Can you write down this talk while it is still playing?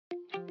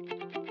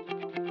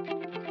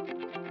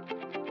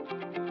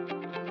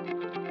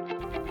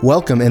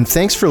Welcome and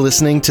thanks for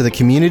listening to the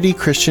Community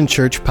Christian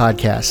Church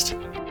podcast.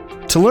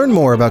 To learn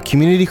more about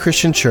Community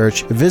Christian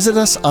Church, visit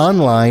us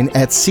online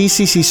at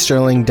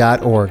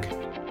cccsterling.org.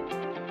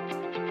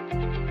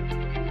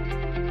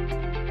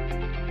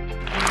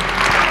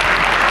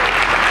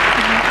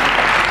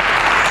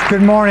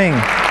 Good morning.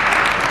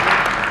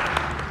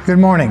 Good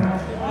morning.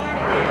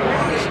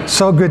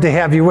 So good to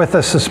have you with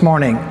us this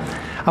morning.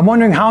 I'm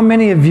wondering how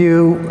many of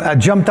you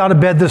jumped out of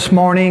bed this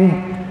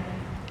morning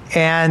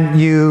and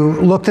you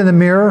looked in the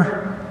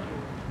mirror,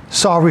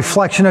 saw a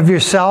reflection of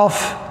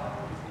yourself,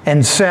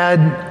 and said,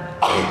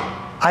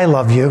 I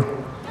love you.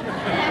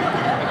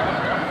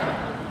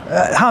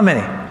 How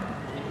many?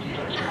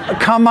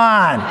 Come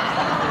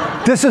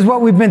on. This is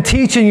what we've been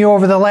teaching you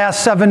over the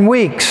last 7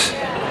 weeks.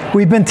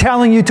 We've been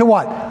telling you to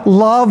what?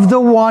 Love the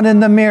one in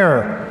the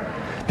mirror,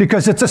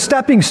 because it's a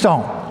stepping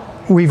stone.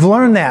 We've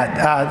learned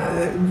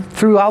that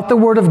throughout the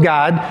Word of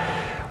God.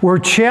 We're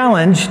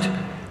challenged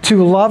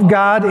to love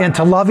God and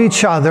to love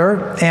each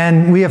other,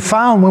 and we have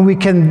found when we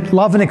can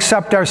love and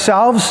accept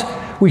ourselves,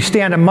 we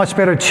stand a much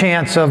better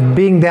chance of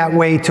being that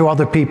way to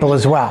other people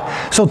as well.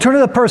 So turn to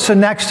the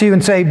person next to you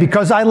and say,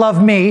 because I love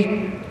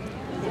me,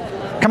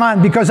 come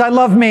on, because I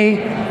love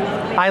me,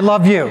 I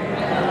love you.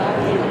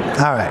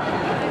 All right.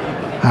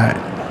 All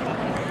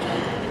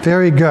right.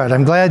 Very good.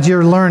 I'm glad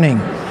you're learning.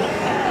 All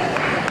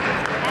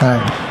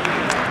right.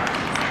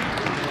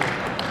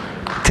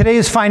 Today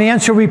is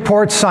Financial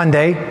Report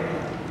Sunday.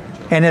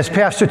 And as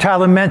Pastor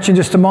Tyler mentioned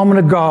just a moment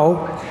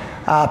ago,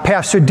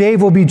 Pastor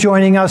Dave will be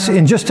joining us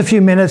in just a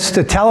few minutes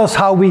to tell us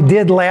how we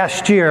did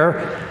last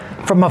year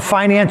from a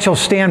financial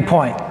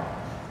standpoint.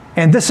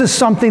 And this is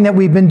something that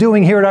we've been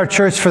doing here at our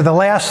church for the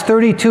last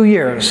 32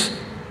 years.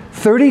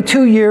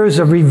 32 years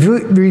of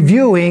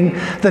reviewing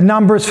the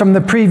numbers from the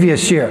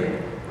previous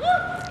year.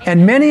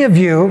 And many of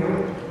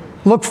you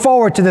look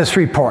forward to this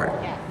report.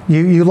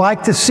 You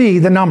like to see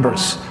the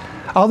numbers.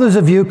 Others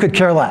of you could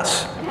care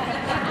less.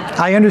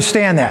 I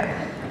understand that.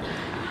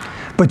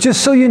 But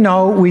just so you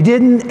know, we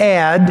didn't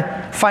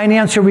add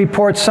Financial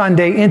Report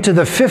Sunday into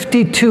the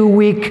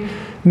 52-week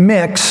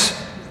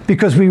mix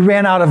because we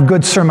ran out of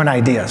good sermon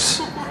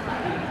ideas.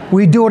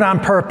 We do it on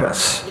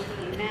purpose.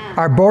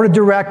 Our board of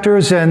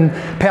directors and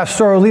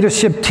pastoral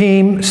leadership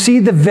team see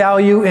the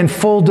value in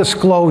full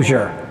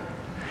disclosure.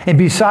 And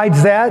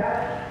besides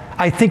that,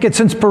 I think it's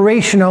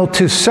inspirational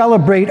to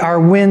celebrate our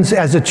wins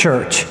as a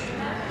church.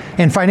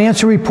 And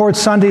Financial Report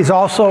Sunday is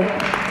also,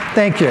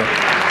 thank you.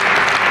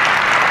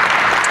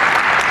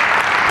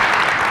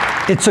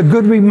 It's a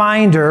good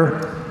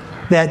reminder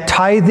that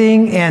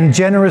tithing and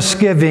generous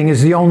giving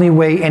is the only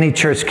way any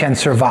church can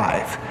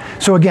survive.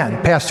 So again,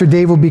 Pastor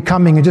Dave will be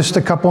coming in just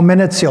a couple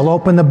minutes. He'll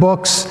open the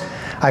books.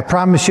 I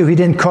promise you he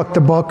didn't cook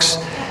the books,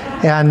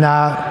 and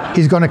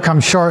he's going to come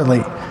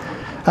shortly.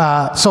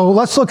 So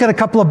let's look at a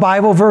couple of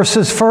Bible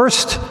verses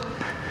first.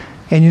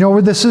 And you know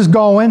where this is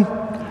going.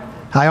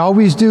 I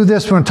always do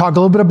this. We're going to talk a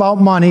little bit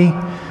about money.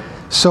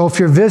 So if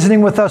you're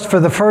visiting with us for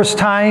the first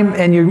time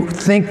and you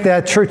think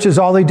that churches,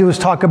 all they do is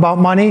talk about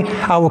money,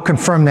 I will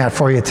confirm that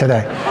for you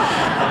today.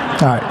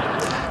 All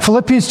right.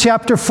 Philippians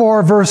chapter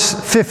 4, verse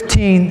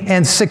 15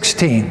 and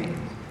 16.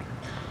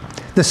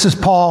 This is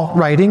Paul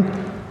writing.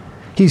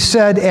 He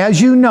said,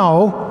 as you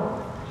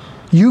know,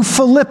 you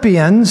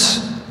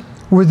Philippians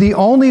were the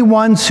only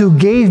ones who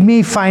gave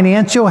me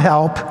financial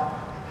help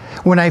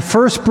when I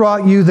first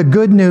brought you the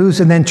good news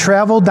and then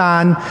traveled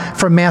on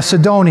from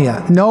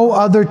Macedonia. No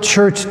other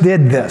church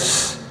did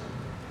this.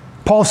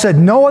 Paul said,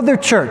 no other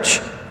church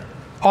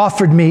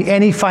offered me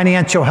any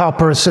financial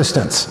help or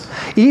assistance.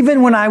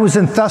 Even when I was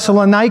in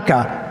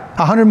Thessalonica,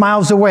 100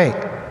 miles away,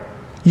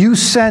 you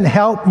sent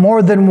help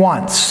more than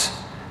once.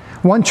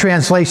 One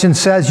translation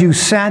says you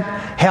sent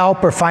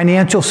help or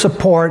financial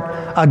support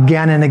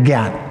again and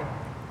again.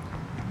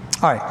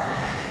 All right.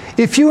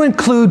 If you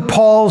include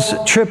Paul's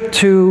trip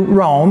to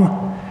Rome,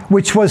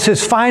 which was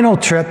his final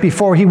trip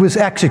before he was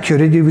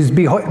executed, he was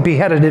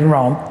beheaded in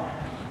Rome.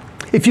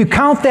 If you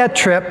count that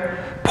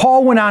trip,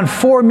 Paul went on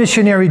 4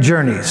 missionary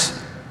journeys.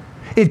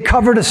 It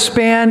covered a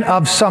span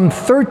of some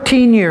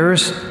 13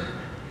 years.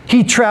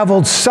 He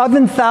traveled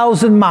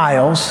 7,000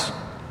 miles.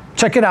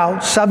 Check it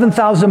out,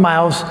 7,000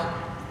 miles.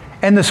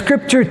 And the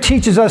scripture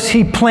teaches us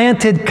he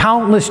planted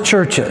countless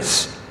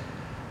churches.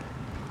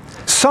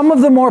 Some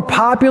of the more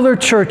popular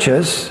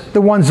churches,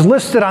 the ones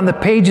listed on the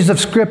pages of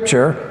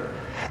Scripture,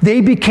 they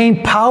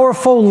became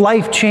powerful,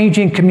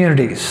 life-changing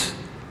communities.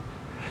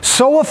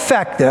 So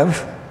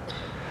effective,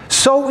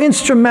 so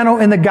instrumental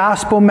in the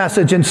gospel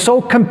message, and so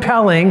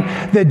compelling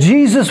that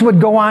Jesus would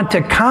go on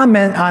to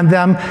comment on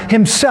them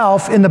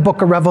himself in the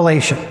book of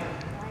Revelation.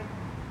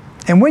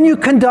 And when you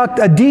conduct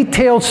a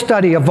detailed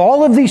study of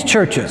all of these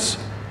churches,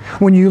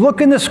 when you look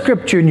in the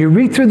Scripture and you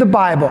read through the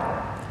Bible,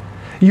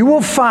 you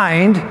will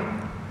find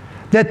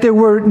that there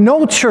were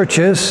no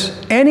churches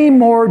any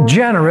more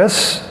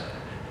generous,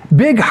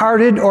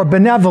 big-hearted, or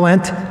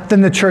benevolent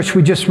than the church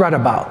we just read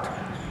about,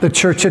 the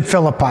church at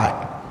Philippi.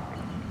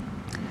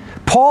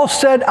 Paul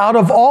said, out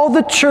of all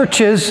the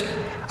churches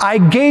I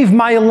gave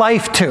my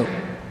life to,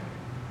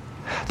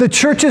 The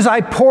churches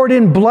I poured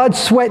in blood,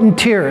 sweat, and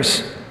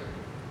tears.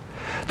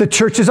 The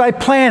churches I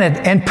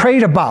planted and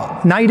prayed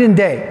about night and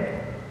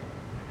day.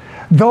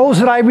 Those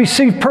that I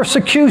received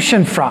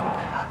persecution from,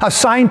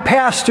 assigned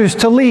pastors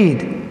to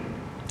lead,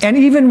 and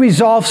even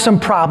resolved some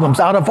problems.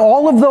 Out of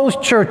all of those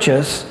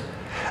churches,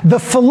 the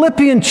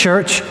Philippian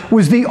church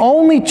was the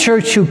only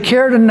church who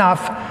cared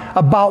enough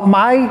about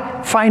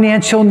my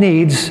financial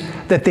needs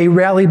that they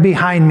rallied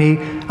behind me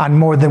on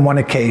more than one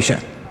occasion.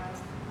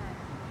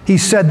 He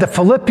said, the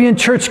Philippian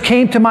church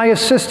came to my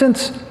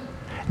assistance,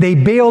 they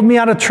bailed me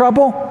out of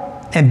trouble,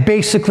 and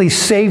basically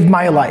saved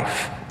my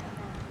life.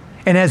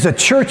 And as a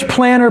church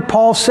planner,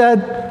 Paul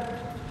said,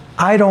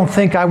 I don't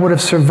think I would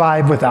have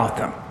survived without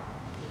them.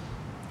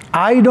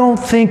 I don't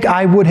think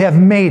I would have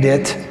made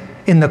it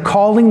in the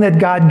calling that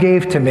God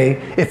gave to me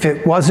if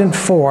it wasn't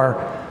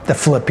for the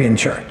Philippian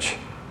church.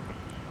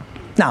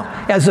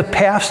 Now, as a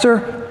pastor,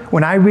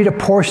 when I read a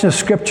portion of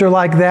Scripture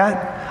like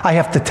that, I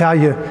have to tell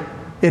you,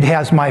 it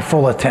has my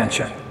full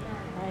attention.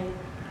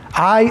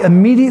 I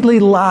immediately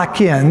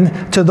lock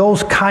in to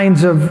those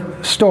kinds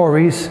of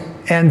stories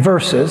and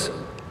verses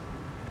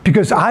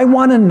because I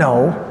want to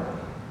know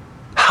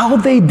how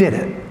they did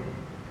it.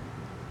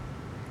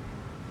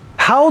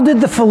 How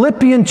did the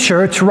Philippian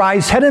church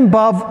rise head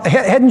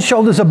and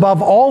shoulders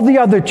above all the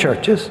other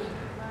churches?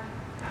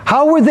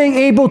 How were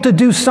they able to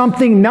do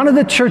something none of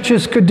the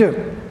churches could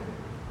do?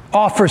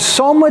 Offer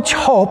so much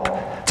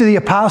hope to the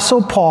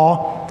Apostle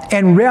Paul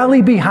and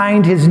rally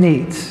behind his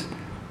needs?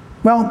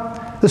 Well,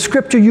 the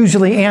Scripture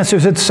usually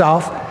answers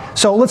itself.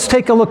 So let's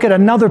take a look at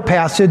another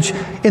passage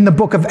in the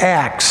book of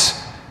Acts.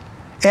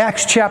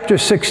 Acts chapter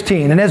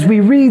 16. And as we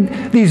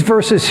read these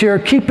verses here,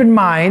 keep in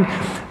mind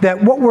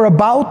that what we're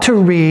about to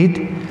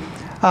read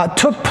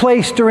took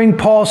place during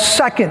Paul's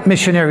second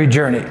missionary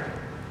journey.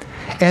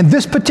 And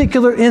this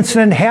particular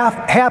incident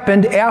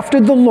happened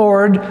after the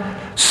Lord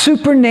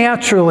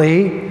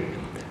supernaturally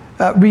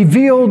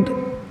revealed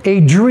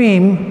a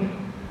dream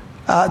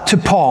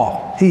to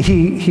Paul.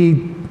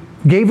 He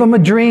gave him a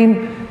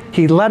dream,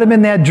 he led him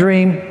in that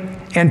dream,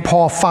 and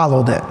Paul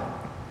followed it.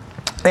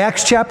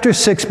 Acts chapter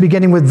 6,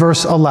 beginning with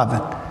verse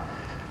 11.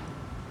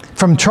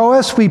 From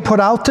Troas we put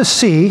out to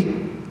sea,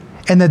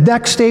 and the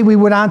next day we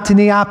went on to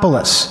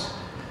Neapolis.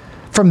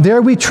 From there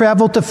we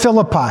traveled to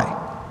Philippi,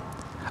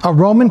 a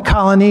Roman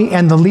colony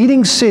and the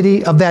leading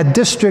city of that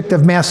district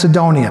of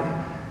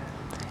Macedonia.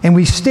 And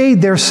we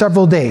stayed there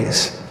several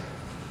days.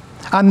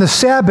 On the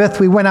Sabbath,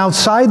 we went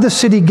outside the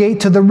city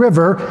gate to the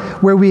river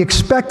where we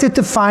expected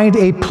to find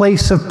a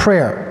place of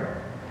prayer.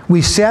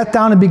 We sat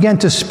down and began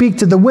to speak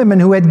to the women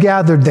who had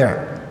gathered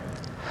there.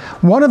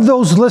 One of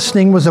those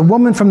listening was a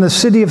woman from the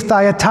city of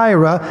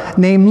Thyatira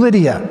named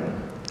Lydia,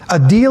 a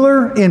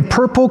dealer in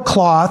purple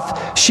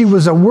cloth. She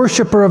was a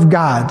worshiper of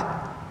God.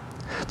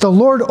 The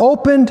Lord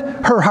opened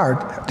her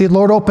heart. The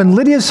Lord opened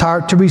Lydia's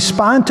heart to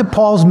respond to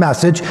Paul's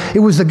message. It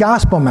was the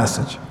gospel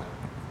message.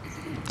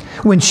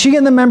 When she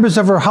and the members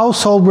of her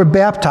household were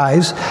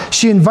baptized,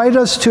 she invited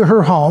us to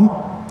her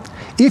home.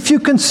 If you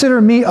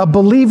consider me a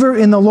believer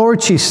in the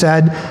Lord, she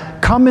said,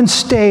 come and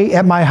stay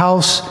at my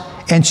house.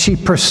 And she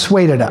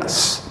persuaded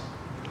us.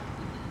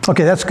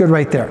 Okay, that's good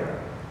right there.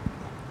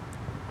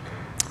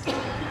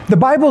 The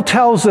Bible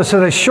tells us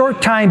that a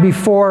short time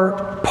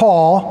before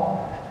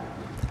Paul,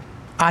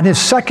 on his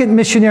second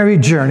missionary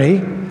journey,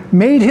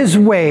 made his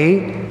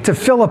way to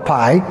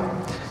Philippi,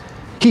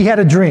 he had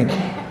a dream.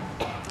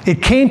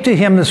 It came to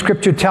him, the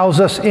Scripture tells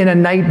us, in a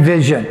night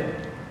vision.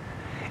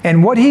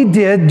 And what he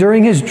did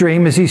during his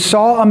dream is he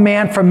saw a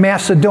man from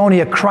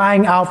Macedonia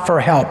crying out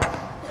for help.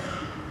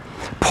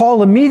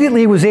 Paul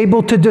immediately was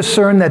able to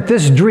discern that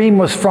this dream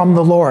was from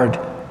the Lord.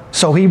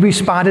 So he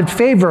responded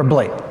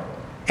favorably,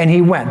 and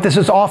he went. This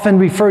is often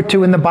referred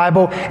to in the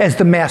Bible as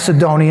the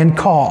Macedonian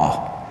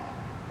call.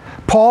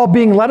 Paul,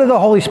 being led of the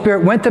Holy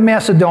Spirit, went to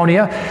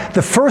Macedonia.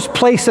 The first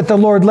place that the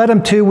Lord led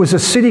him to was a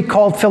city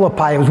called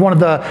Philippi. It was one of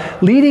the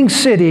leading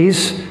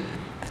cities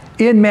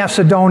in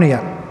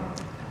Macedonia.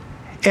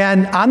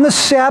 And on the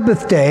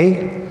Sabbath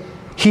day,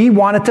 he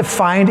wanted to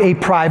find a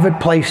private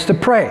place to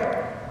pray.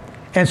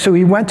 And so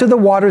he went to the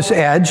water's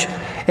edge,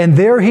 and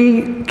there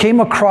he came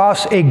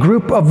across a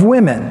group of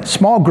women,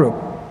 small group,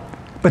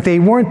 but they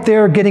weren't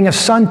there getting a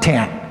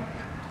suntan.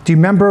 Do you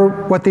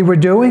remember what they were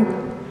doing?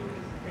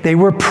 They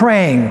were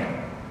praying.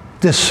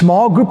 This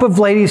small group of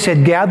ladies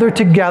had gathered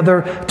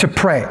together to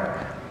pray.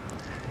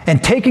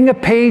 And taking a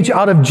page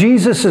out of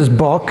Jesus'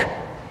 book,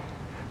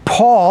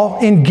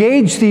 Paul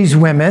engaged these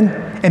women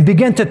and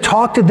began to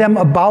talk to them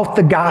about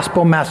the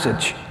gospel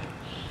message.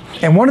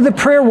 And one of the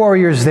prayer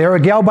warriors there, a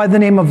gal by the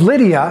name of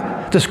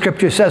Lydia, the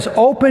Scripture says,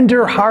 opened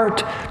her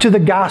heart to the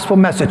gospel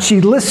message. She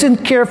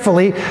listened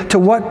carefully to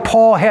what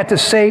Paul had to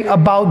say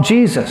about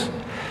Jesus.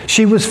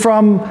 She was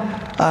from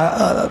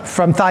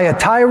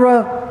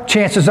Thyatira.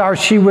 Chances are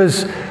she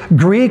was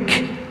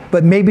Greek,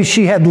 but maybe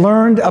she had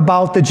learned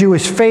about the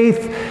Jewish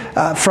faith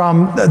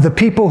from the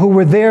people who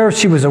were there.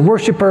 She was a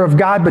worshiper of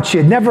God, but she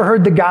had never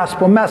heard the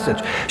gospel message.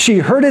 She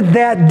heard it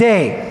that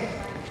day.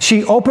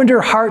 She opened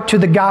her heart to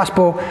the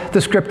gospel,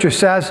 the Scripture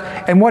says,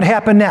 and what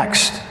happened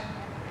next?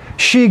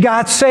 she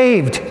got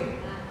saved.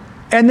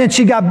 And then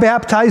she got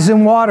baptized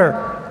in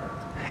water.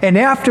 And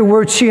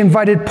afterwards, she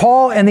invited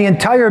Paul and the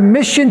entire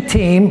mission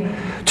team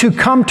to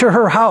come to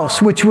her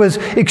house, which was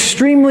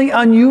extremely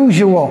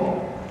unusual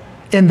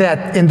in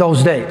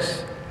those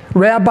days.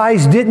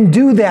 Rabbis didn't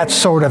do that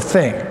sort of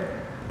thing.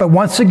 But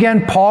once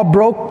again, Paul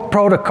broke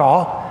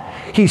protocol.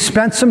 He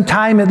spent some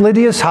time at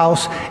Lydia's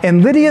house,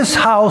 and Lydia's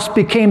house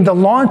became the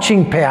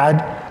launching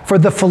pad for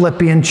the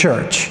Philippian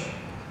church.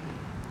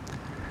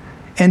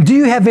 And do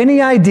you have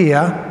any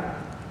idea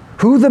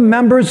who the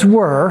members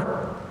were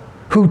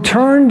who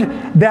turned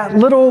that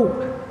little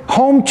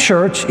home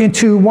church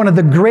into one of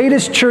the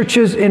greatest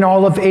churches in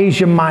all of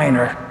Asia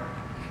Minor?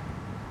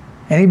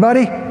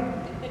 Anybody?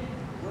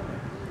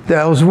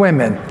 Those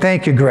women.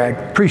 Thank you, Greg.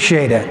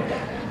 Appreciate it.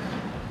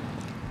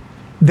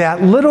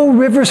 That little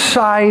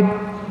riverside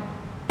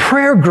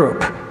prayer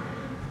group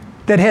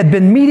that had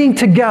been meeting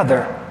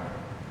together,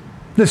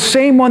 the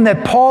same one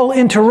that Paul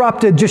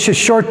interrupted just a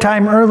short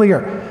time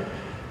earlier.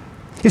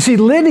 You see,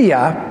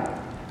 Lydia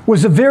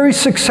was a very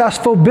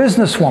successful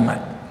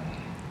businesswoman.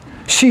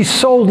 She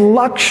sold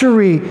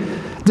luxury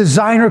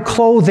designer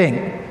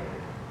clothing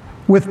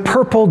with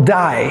purple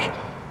dye.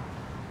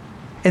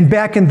 And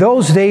back in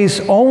those days,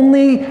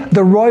 only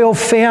the royal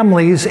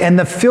families and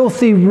the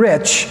filthy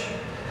rich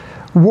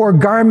wore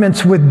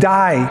garments with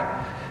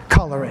dye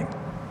coloring,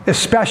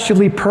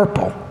 especially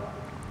purple.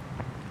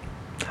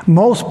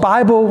 Most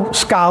Bible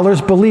scholars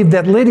believe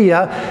that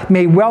Lydia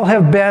may well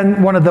have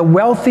been one of the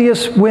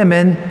wealthiest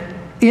women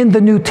in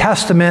the New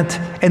Testament,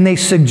 and they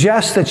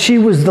suggest that she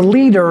was the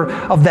leader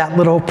of that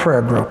little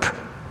prayer group.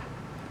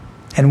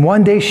 And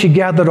one day she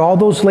gathered all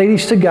those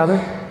ladies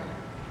together.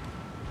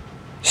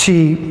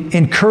 She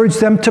encouraged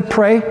them to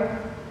pray.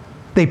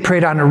 They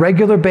prayed on a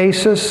regular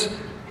basis,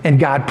 and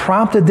God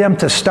prompted them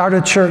to start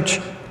a church.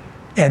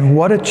 And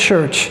what a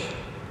church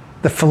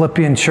the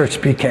Philippian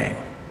church became.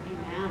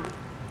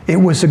 It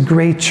was a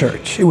great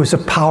church. It was a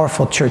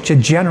powerful church, a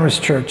generous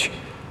church.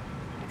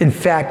 In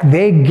fact,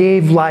 they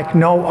gave like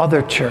no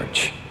other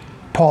church.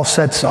 Paul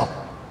said so.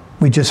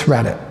 We just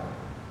read it.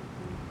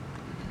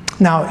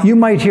 Now, you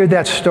might hear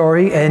that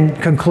story and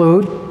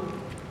conclude,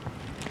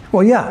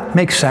 well, yeah,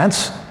 makes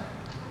sense.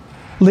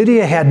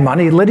 Lydia had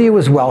money. Lydia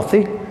was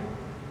wealthy.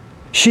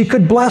 She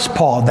could bless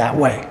Paul that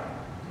way.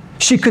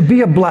 She could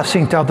be a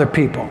blessing to other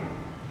people.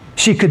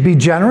 She could be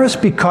generous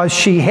because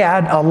she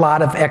had a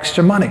lot of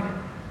extra money.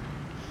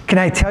 Can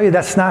I tell you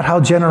that's not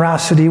how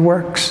generosity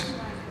works?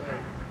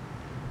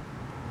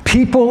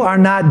 People are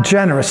not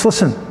generous.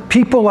 Listen,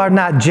 people are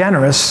not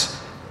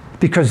generous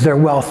because they're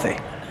wealthy.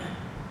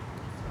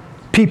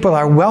 People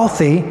are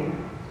wealthy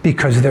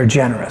because they're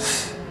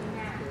generous.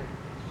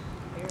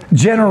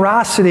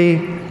 Generosity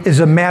is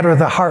a matter of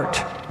the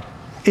heart.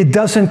 It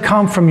doesn't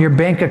come from your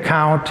bank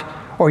account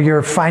or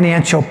your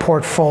financial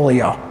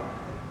portfolio.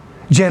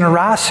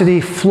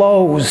 Generosity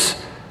flows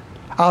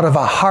out of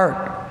a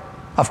heart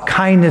of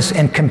kindness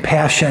and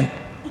compassion.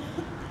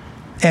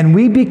 And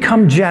we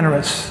become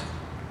generous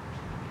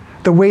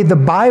the way the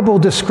Bible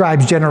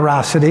describes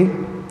generosity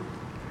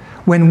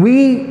when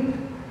we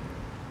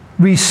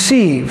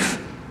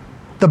receive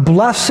the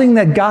blessing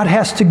that God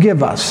has to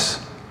give us,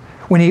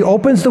 when He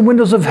opens the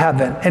windows of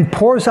heaven and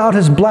pours out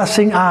His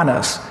blessing on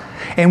us.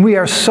 And we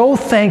are so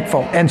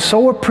thankful and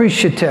so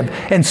appreciative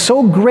and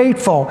so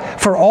grateful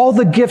for all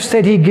the gifts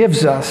that He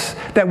gives us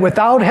that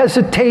without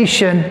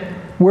hesitation,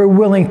 we're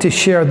willing to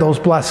share those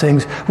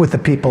blessings with the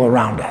people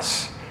around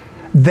us.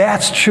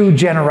 That's true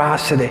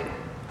generosity.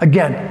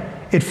 Again,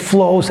 it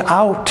flows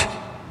out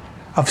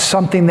of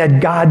something that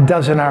God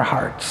does in our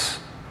hearts.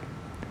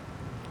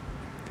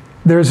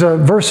 There's a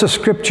verse of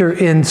Scripture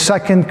in 2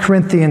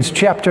 Corinthians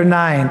chapter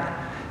 9,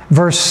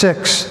 verse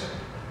 6.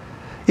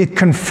 It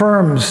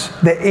confirms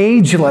the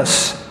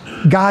ageless,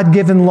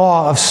 God-given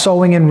law of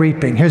sowing and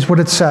reaping. Here's what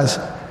it says.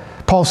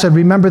 Paul said,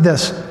 remember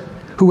this,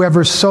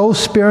 whoever sows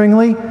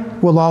sparingly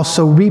will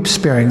also reap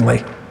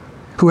sparingly.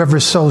 Whoever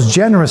sows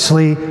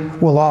generously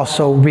will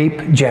also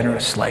reap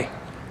generously.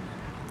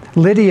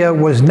 Lydia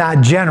was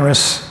not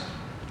generous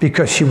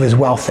because she was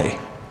wealthy.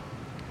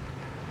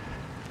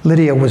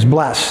 Lydia was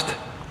blessed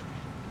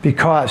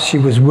because she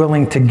was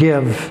willing to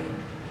give.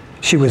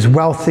 She was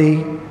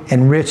wealthy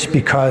and rich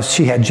because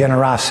she had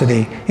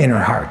generosity in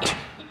her heart.